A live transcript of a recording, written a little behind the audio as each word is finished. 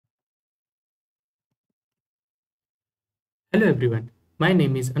Hello everyone, my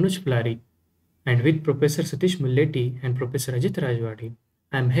name is Anuj Fulari and with Professor Satish Mulleti and Professor Ajit Rajwade,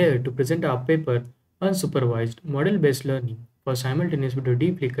 I am here to present our paper Unsupervised Model-Based Learning for Simultaneous Video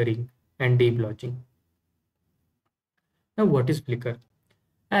Deflickering and Deblotching. Now what is flicker?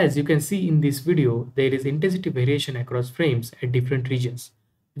 As you can see in this video, there is intensity variation across frames at different regions,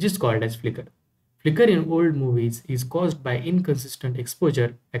 which is called as flicker. Flicker in old movies is caused by inconsistent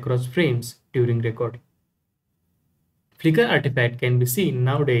exposure across frames during recording. Flicker artifact can be seen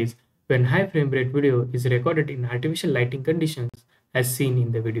nowadays when high frame rate video is recorded in artificial lighting conditions as seen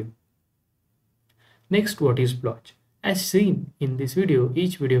in the video. Next, what is blotch? As seen in this video,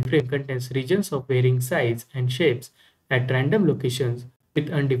 each video frame contains regions of varying size and shapes at random locations with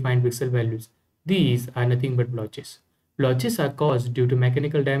undefined pixel values. These are nothing but blotches. Blotches are caused due to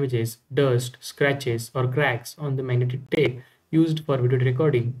mechanical damages, dust, scratches, or cracks on the magnetic tape used for video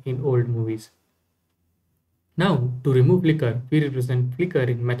recording in old movies. Now, to remove flicker, we represent flicker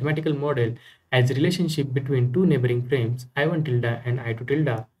in mathematical model as the relationship between two neighboring frames, I1 tilde and I2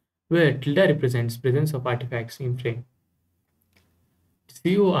 tilde, where tilde represents presence of artifacts in frame.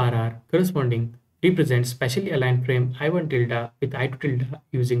 CORR corresponding represents spatially aligned frame I1 tilde with I2 tilde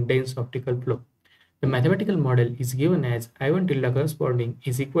using dense optical flow. The mathematical model is given as I1 tilde corresponding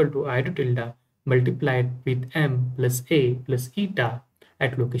is equal to I2 tilde multiplied with M plus A plus eta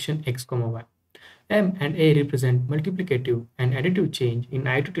at location x, y. M and A represent multiplicative and additive change in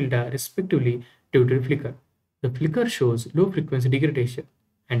I2 tilde respectively due to flicker. The flicker shows low frequency degradation,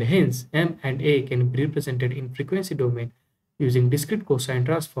 and hence M and A can be represented in frequency domain using discrete cosine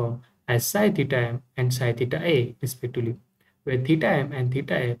transform as psi theta m and psi theta a respectively, where theta m and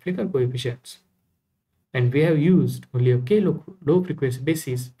theta a flicker coefficients. And we have used only a k low frequency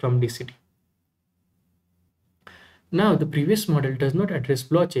basis from DCT. Now, the previous model does not address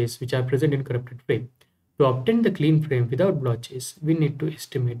blotches which are present in corrupted frame. To obtain the clean frame without blotches, we need to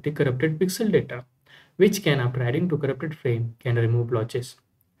estimate the corrupted pixel data, which can, after adding to corrupted frame, can remove blotches.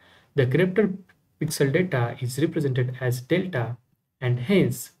 The corrupted pixel data is represented as delta, and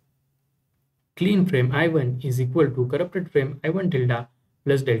hence clean frame I1 is equal to corrupted frame I1 tilde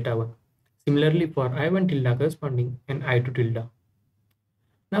plus delta 1. Similarly, for I1 tilde corresponding and I2 tilde.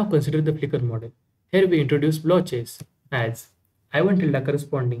 Now consider the flicker model. Here we introduce blotches as I1 tilde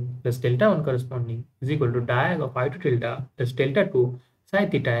corresponding plus delta 1 corresponding is equal to diag of I2 tilde plus delta 2 psi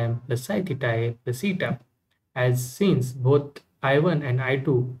theta m plus psi theta a plus eta, as since both I1 and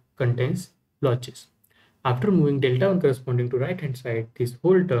I2 contains blotches. After moving delta 1 corresponding to right hand side, this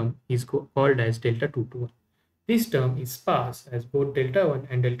whole term is called as delta 2 to 1. This term is sparse as both delta 1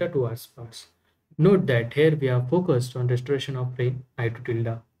 and delta 2 are sparse. Note that here we are focused on restoration of frame I2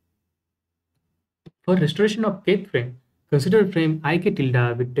 tilde. For restoration of kth frame, consider frame ik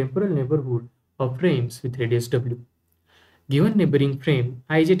tilde with temporal neighborhood of frames with radius w. Given neighboring frame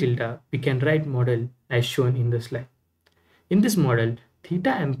ij tilde, we can write model as shown in the slide. In this model,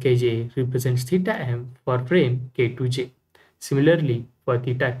 theta m kj represents theta m for frame k to j. Similarly, for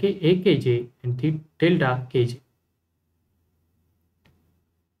theta k a kj and tilde kj.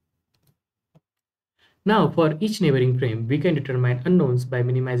 Now, for each neighboring frame, we can determine unknowns by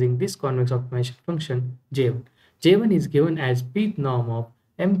minimizing this convex optimization function J1. J1 is given as pth norm of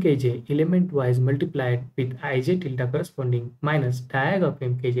mkj element-wise multiplied with ij tilde corresponding minus diag of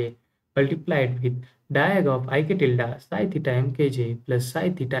mkj multiplied with diag of ik tilde psi theta mkj plus psi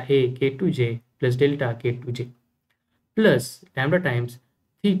theta a k2j plus delta k2j plus lambda times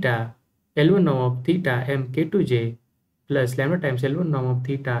theta L1 norm of theta m k2j plus lambda times L1 norm of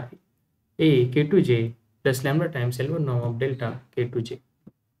theta a k2j plus lambda times L1 norm of delta k2j.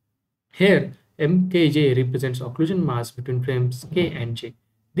 Here, mkj represents occlusion mass between frames k and j.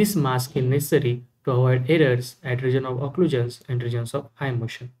 This mass is necessary to avoid errors at region of occlusions and regions of high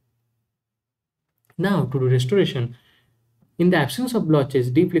motion. Now, to do restoration, in the absence of blotches,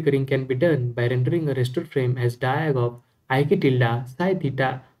 deflickering can be done by rendering a restored frame as diag of ik tilde psi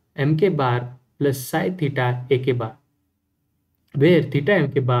theta mk bar plus psi theta ak bar, where theta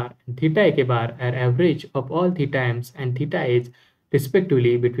mk bar and theta ak bar are average of all theta m's and theta a's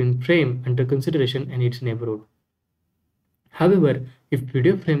respectively between frame under consideration and its neighborhood. However, if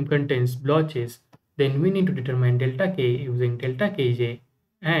video frame contains blotches, then we need to determine delta k using delta kj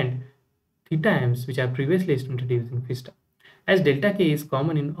and theta m's which are previously estimated using Fista. As delta k is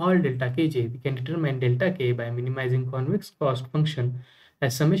common in all delta kj, we can determine delta k by minimizing convex cost function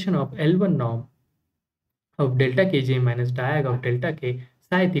as summation of L1 norm of delta kj minus diag of delta k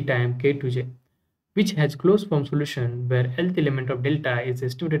psi theta m k2j, which has closed form solution where lth element of delta is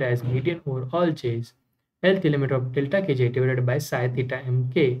estimated as median over all j's, lth element of delta kj divided by psi theta m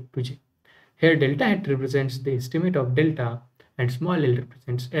k2j. Here delta hat represents the estimate of delta and small l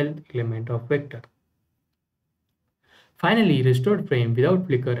represents L element of vector. Finally, restored frame without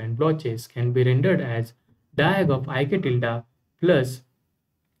flicker and blotches can be rendered as diag of ik tilde plus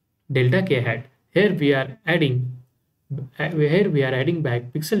delta k hat. Here we are adding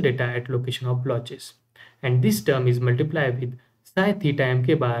back pixel data at location of blotches, and this term is multiplied with psi theta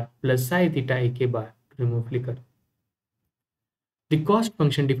mk bar plus psi theta ak bar to remove flicker. The cost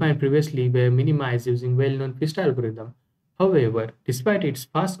function defined previously were minimized using well-known FISTA algorithm. However, despite its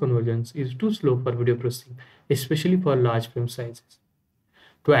fast convergence, is too slow for video processing, especially for large frame sizes.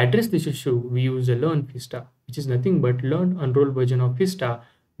 To address this issue, we use a learn FISTA, which is nothing but learned unrolled version of FISTA,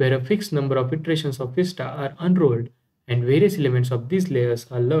 where a fixed number of iterations of FISTA are unrolled and various elements of these layers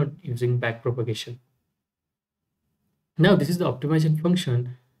are learned using backpropagation. Now, this is the optimization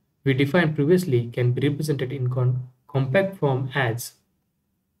function we defined previously can be represented in compact form as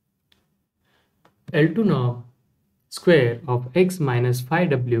L2 norm square of x minus phi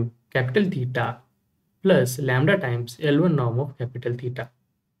w capital theta plus lambda times L1 norm of capital theta,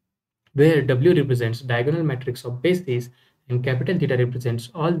 where w represents diagonal matrix of bases and capital theta represents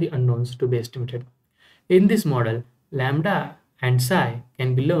all the unknowns to be estimated. In this model, lambda and psi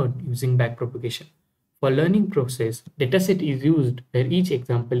can be learned using backpropagation. For learning process, dataset is used where each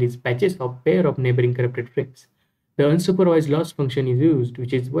example is patches of pair of neighboring corrupted frames. The unsupervised loss function is used,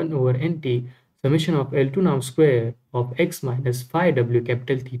 which is 1 over nt summation of L2 norm square of x minus phi w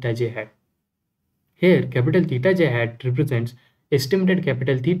capital theta j hat. Here, capital theta j hat represents estimated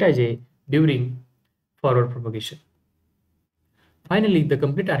capital theta j during forward propagation. Finally, the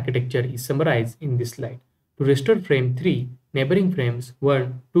complete architecture is summarized in this slide. To restore frame 3, neighboring frames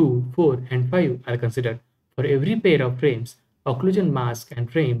 1, 2, 4, and 5 are considered. For every pair of frames, occlusion mask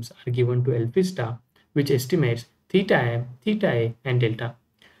and frames are given to L FISTA, which estimates theta m, theta a, and delta.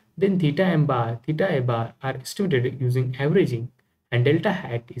 Then theta m bar, theta a bar are estimated using averaging, and delta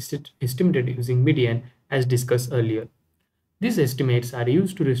hat is estimated using median as discussed earlier. These estimates are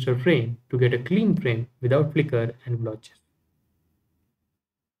used to restore frame to get a clean frame without flicker and blotches.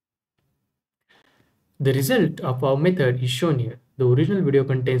 The result of our method is shown here. The original video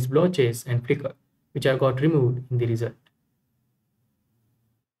contains blotches and flicker, which are got removed in the result.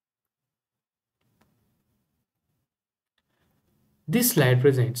 This slide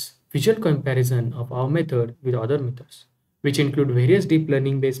presents visual comparison of our method with other methods, which include various deep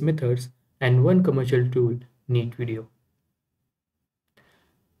learning based methods and one commercial tool, Neat Video.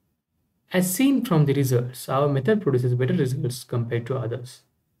 As seen from the results, our method produces better results compared to others.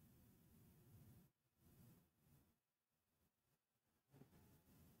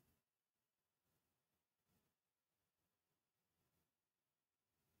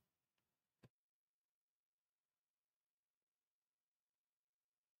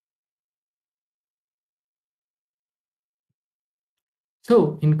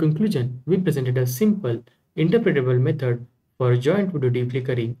 So, in conclusion, we presented a simple, interpretable method for joint video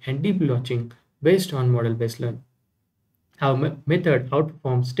deflickering and deblotching based on model-based learning. Our method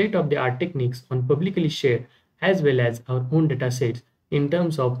outperforms state-of-the-art techniques on publicly shared as well as our own datasets in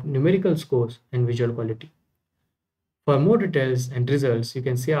terms of numerical scores and visual quality. For more details and results, you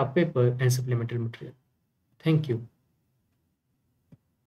can see our paper and supplemental material. Thank you.